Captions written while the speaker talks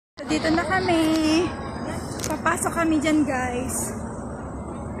Dito na kami. Papasok kami dyan, guys.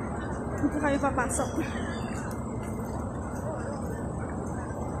 Dito kami papasok.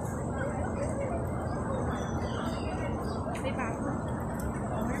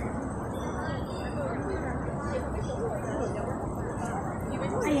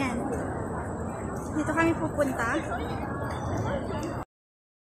 Ayan. Dito kami pupunta.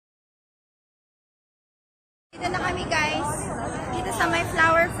 Dito na kami, guys. Dito sa may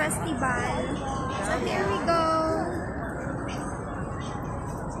flower festival. So here we go.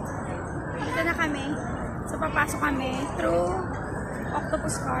 Dito na kami. So papasok kami through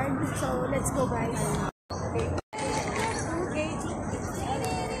octopus card. So let's go, guys. Okay.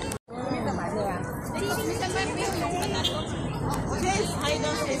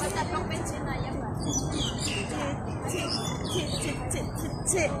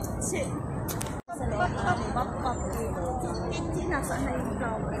 Nasaan na yung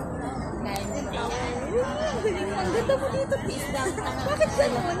flower? Ang ganda mo dito, please. Bakit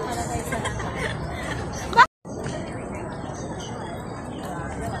gano'n?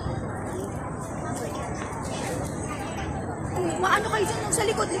 Maano kayo dyan sa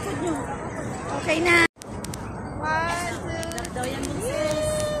likod-likod nyo? Okay na. 1,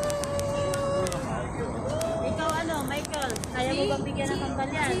 2, ikaw ano, Michael? Kaya mo bang bigyan ng kambal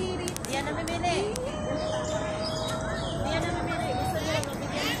yan? Yan na mamili. Yan na mamili. Gusto nyo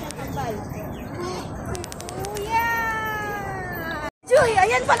mabigyan ng kambal. Kuya! Joy,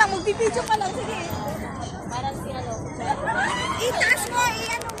 ayan pa lang. Magbibidyo pa lang. Sige. Parang si ano. Itaas mo.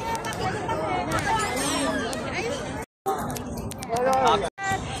 I-ano mo. Makikita mo.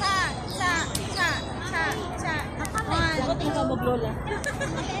 Maglola.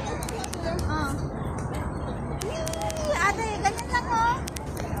 Ate, ganyan lang oh.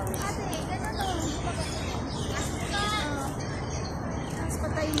 Ate, ganyan oh. Tapos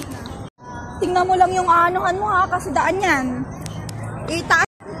patayin na. Tingnan mo lang yung anuhan mo ha, kasi daan yan. Itaas.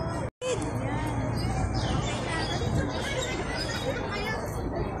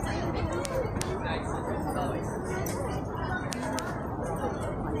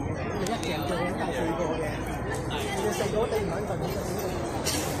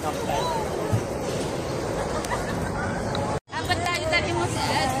 Apat tayo dali mo sa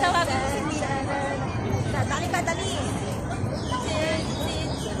tawag. Dali ka, dali.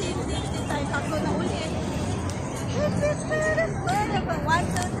 Tayo tatlo na ulit. 1, 2,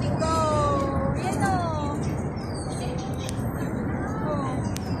 3, go. Yan o.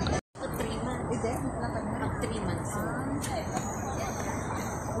 3 months. Pag 3 months.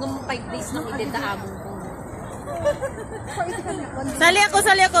 Nung 5 days nang idetaamo ko. Sali ako,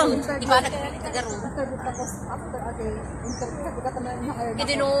 sali ako. Diba nagkagaro?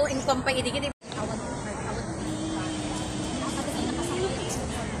 Hindi no, income pa hindi.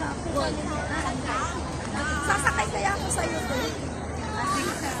 Sasakay kaya ako sa'yo to.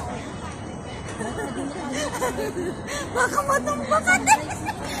 Baka matumba ka din.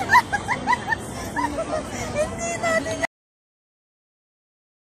 Hindi natin.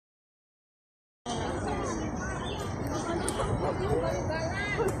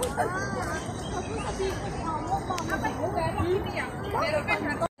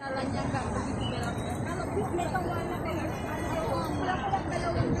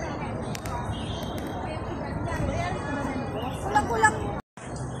 Kulang-kulang.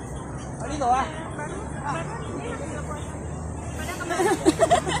 Alino ah?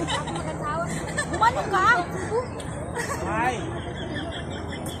 Umano ka? Ay.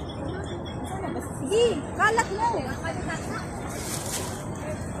 Sige, kalat mo.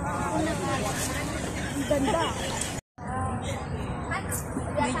 Ang ganda.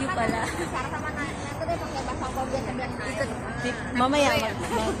 Medyo pala. Mamaya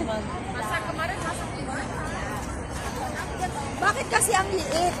bakit kasi ang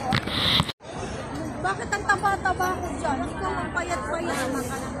liit? Bakit ang taba-taba ko dyan? Ikaw ang payat-payat.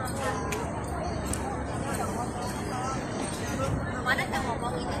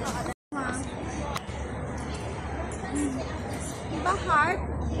 Diba heart?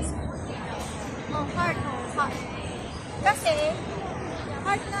 Oh, heart. Oh, heart. Kasi,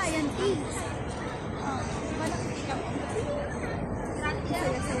 heart na, yan, T. Oh, diba nakikita mo?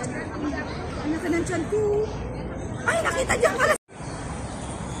 Saya-saya na. Ano ka ng tiyan, T? Ay, nakita dyan pala.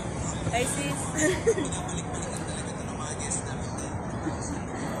 Hi, sis.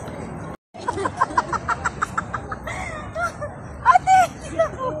 Ate,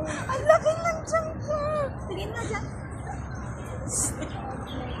 naku, ang laki ng tiyan ko. Tingin na dyan.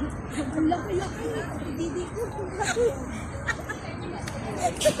 Ang laki-laki. Didi ko.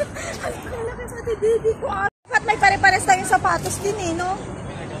 Ang laki sa didi ko. Dapat may pare-pares tayong sapatos din eh, no?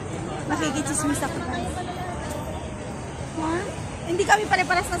 nakikichismis ako. Ha? Hindi kami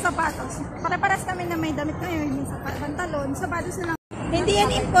pare-paras na sapatos. Pare-paras kami na may damit ngayon. Yung pantalon, sapatos na lang. Hindi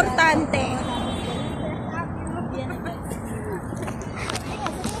yan importante.